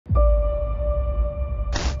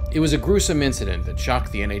It was a gruesome incident that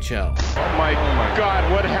shocked the NHL. Oh my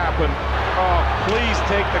God, what happened? Oh, please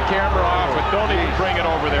take the camera off and don't even bring it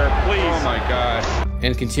over there, please. Oh my God.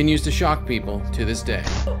 And continues to shock people to this day.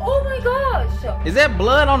 Oh my gosh! Is that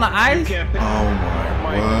blood on the ice? Oh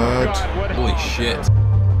my God, what Holy shit.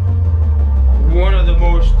 One of the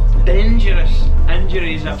most dangerous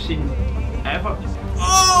injuries I've seen ever.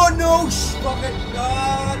 Oh no! Stop it!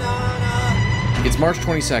 No. It's March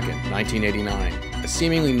 22nd, 1989. A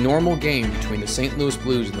seemingly normal game between the St. Louis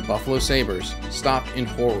Blues and the Buffalo Sabres stopped in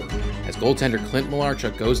horror as goaltender Clint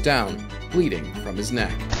Malarchuck goes down, bleeding from his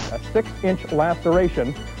neck. A 6-inch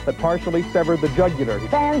laceration that partially severed the jugular.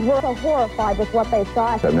 Fans were so horrified with what they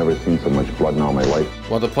saw. I've never seen so much blood in all my life.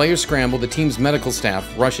 While the players scramble, the team's medical staff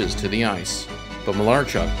rushes to the ice. But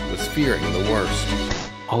Malarchuk was fearing the worst.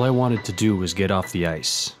 All I wanted to do was get off the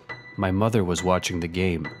ice. My mother was watching the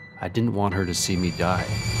game. I didn't want her to see me die.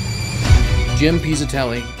 Jim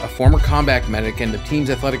Pizzatelli, a former combat medic and the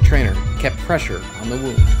team's athletic trainer, kept pressure on the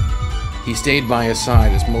wound. He stayed by his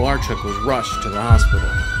side as Malarchuk was rushed to the hospital.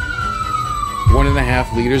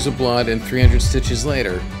 1.5 liters of blood and 300 stitches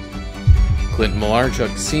later, Clint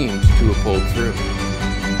Malarchuk seemed to have pulled through.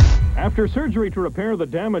 After surgery to repair the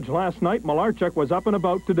damage last night, Malarchuk was up and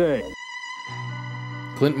about today.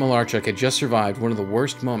 Clint Malarchuk had just survived one of the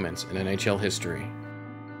worst moments in NHL history.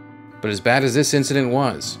 But as bad as this incident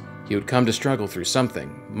was, he would come to struggle through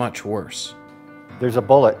something much worse. There's a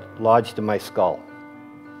bullet lodged in my skull,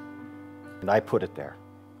 and I put it there.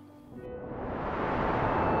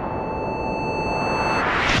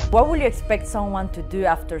 What would you expect someone to do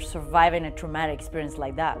after surviving a traumatic experience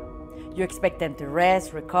like that? You expect them to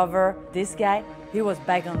rest, recover. This guy, he was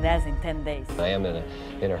back on the ice in 10 days. I am in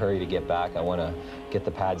a hurry to get back. I want to get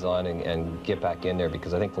the pads on and get back in there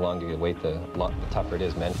because I think the longer you wait, the tougher it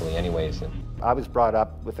is mentally anyways. I was brought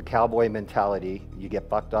up with a cowboy mentality. You get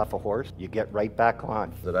bucked off a horse, you get right back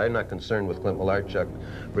on. That I'm not concerned with Clint Malarchuk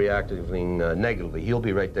reacting negatively. He'll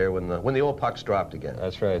be right there when the old puck's dropped again.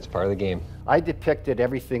 That's right, it's part of the game. I depicted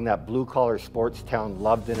everything that blue-collar sports town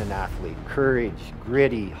loved in an athlete. Courage,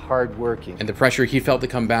 gritty, hard-working. And the pressure he felt to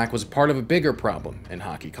come back was part of a bigger problem in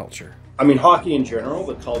hockey culture. I mean, hockey in general,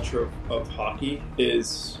 the culture of hockey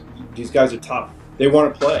is, these guys are tough. They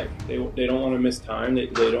want to play. They don't want to miss time. They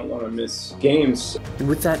don't want to miss games. And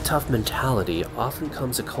with that tough mentality, often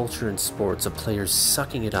comes a culture in sports of players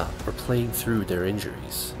sucking it up or playing through their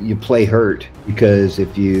injuries. You play hurt because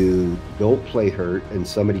if you don't play hurt and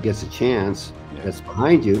somebody gets a chance that's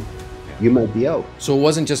behind you, you might be out. So it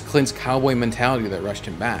wasn't just Clint's cowboy mentality that rushed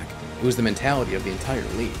him back. It was the mentality of the entire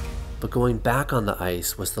league. But going back on the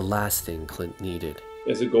ice was the last thing Clint needed.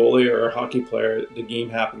 As a goalie or a hockey player, the game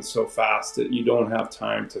happens so fast that you don't have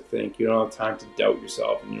time to think. You don't have time to doubt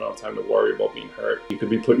yourself, and you don't have time to worry about being hurt. You could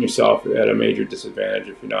be putting yourself at a major disadvantage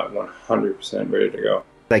if you're not 100% ready to go.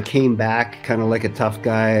 I came back kind of like a tough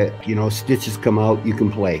guy. You know, stitches come out, you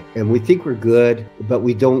can play. And we think we're good, but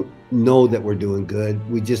we don't know that we're doing good.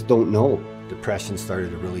 We just don't know. Depression started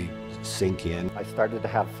to really sink in. I started to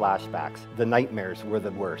have flashbacks. The nightmares were the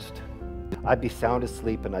worst. I'd be sound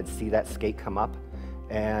asleep and I'd see that skate come up,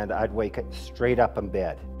 and I'd wake up straight up in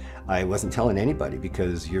bed. I wasn't telling anybody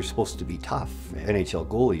because you're supposed to be tough. NHL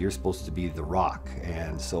goalie, you're supposed to be the rock.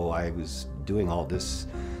 And so I was doing all this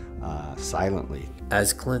silently.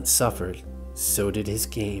 As Clint suffered, so did his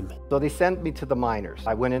game. So they sent me to the minors.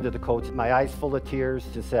 I went into the coach, my eyes full of tears,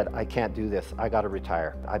 and said, I can't do this, I gotta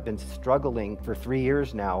retire. I've been struggling for 3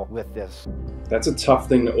 years now with this. That's a tough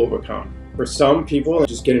thing to overcome. For some people,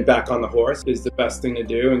 just getting back on the horse is the best thing to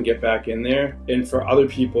do and get back in there. And for other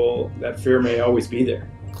people, that fear may always be there.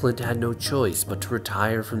 Clint had no choice but to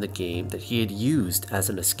retire from the game that he had used as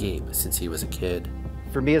an escape since he was a kid.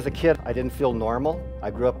 For me as a kid, I didn't feel normal.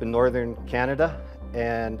 I grew up in northern Canada,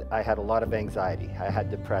 and I had a lot of anxiety. I had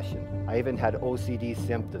depression. I even had OCD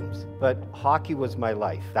symptoms. But hockey was my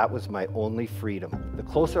life. That was my only freedom. The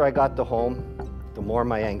closer I got to home, the more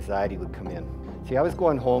my anxiety would come in. See, I was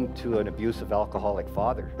going home to an abusive alcoholic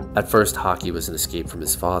father. At first, hockey was an escape from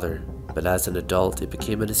his father, but as an adult, it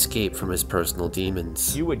became an escape from his personal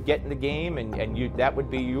demons. You would get in the game and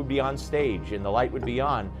you'd be on stage and the light would be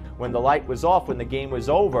on. When the light was off, when the game was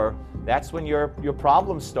over, that's when your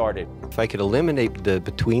problems started. If I could eliminate the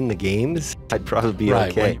between the games, I'd probably be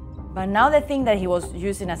okay. But now the thing that he was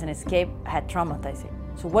using as an escape had traumatized him.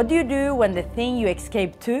 So what do you do when the thing you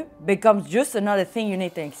escaped to becomes just another thing you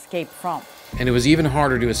need to escape from? And it was even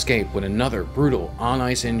harder to escape when another brutal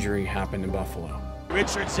on-ice injury happened in Buffalo.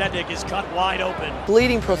 Richard Zendik is cut wide open.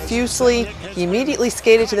 Bleeding profusely, he immediately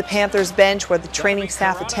skated to the Panthers bench where the training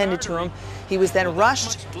staff attended to him. He was then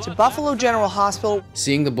rushed to Buffalo General Hospital.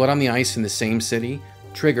 Seeing the blood on the ice in the same city,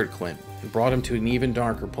 triggered Clint and brought him to an even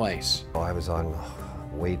darker place. I was on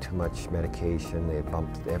way too much medication. They had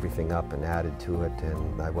bumped everything up and added to it,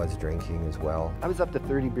 and I was drinking as well. I was up to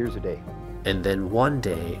 30 beers a day. And then one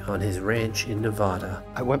day on his ranch in Nevada,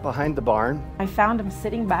 I went behind the barn. I found him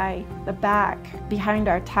sitting by the back behind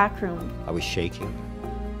our tack room. I was shaking.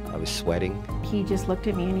 I was sweating. He just looked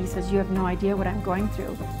at me and he says, "You have no idea what I'm going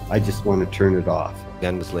through." I just want to turn it off.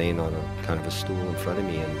 Ben was laying on a kind of a stool in front of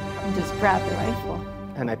me, and just grabbed the rifle.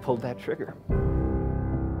 And I pulled that trigger.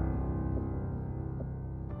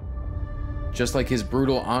 Just like his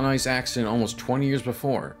brutal on-ice accident almost 20 years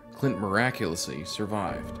before, Clint miraculously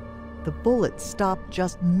survived. The bullet stopped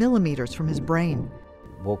just millimeters from his brain.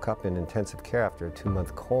 Woke up in intensive care after a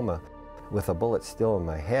 2-month coma with a bullet still in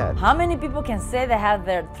my head. How many people can say they had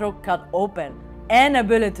their throat cut open and a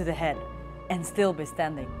bullet to the head and still be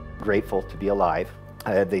standing? Grateful to be alive.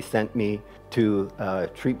 They sent me to a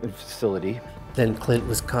treatment facility. Then Clint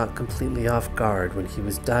was caught completely off guard when he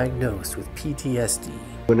was diagnosed with PTSD.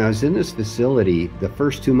 When I was in this facility, the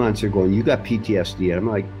first 2 months they're going, "You got PTSD." And I'm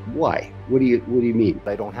like, "Why? What do you mean?"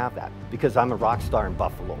 I don't have that because I'm a rock star in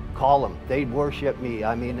Buffalo. Call them. They'd worship me.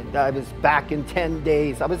 I mean, I was back in 10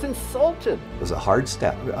 days. I was insulted. It was a hard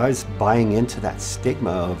step. I was buying into that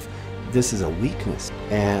stigma of this is a weakness.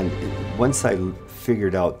 And once I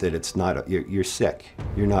figured out that it's not, you're sick,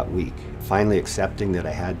 you're not weak. Finally accepting that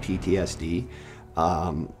I had PTSD,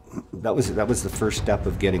 that was the first step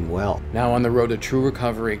of getting well. Now on the road to true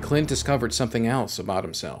recovery, Clint discovered something else about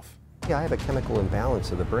himself. Yeah, I have a chemical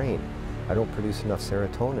imbalance of the brain. I don't produce enough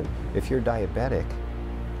serotonin. If you're diabetic,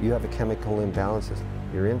 you have a chemical imbalance.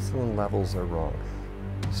 Your insulin levels are wrong.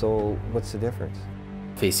 So what's the difference?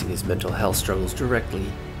 Facing his mental health struggles directly,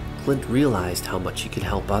 Clint realized how much he could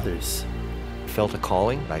help others. Felt a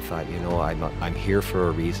calling. I thought, you know, I'm here for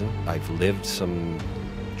a reason. I've lived some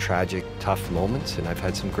tragic, tough moments, and I've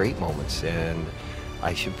had some great moments, and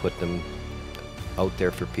I should put them out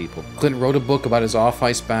there for people. Clint wrote a book about his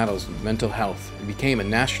off-ice battles with mental health and became a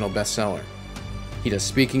national bestseller. He does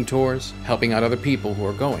speaking tours, helping out other people who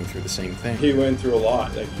are going through the same thing. He went through a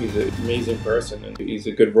lot. Like, he's an amazing person, and he's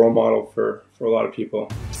a good role model for a lot of people.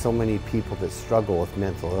 So many people that struggle with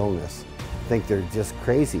mental illness think they're just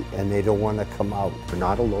crazy and they don't want to come out. We're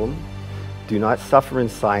not alone. Do not suffer in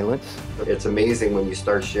silence. It's amazing when you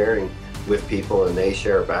start sharing with people and they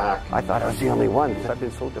share back. I thought I was the only one. I've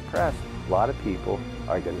been so depressed. A lot of people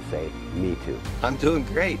are going to say, "Me too." I'm doing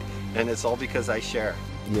great, and it's all because I share.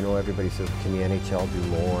 You know, everybody says, can the NHL do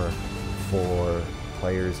more for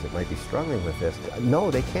players that might be struggling with this?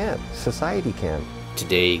 No, they can't. Society can.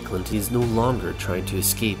 Today, Clint is no longer trying to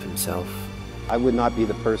escape himself. I would not be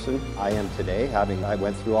the person I am today, I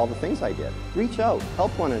went through all the things I did. Reach out,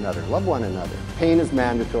 help one another, love one another. Pain is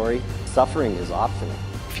mandatory, suffering is optional.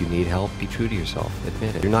 If you need help, be true to yourself.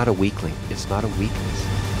 Admit it. You're not a weakling. It's not a weakness.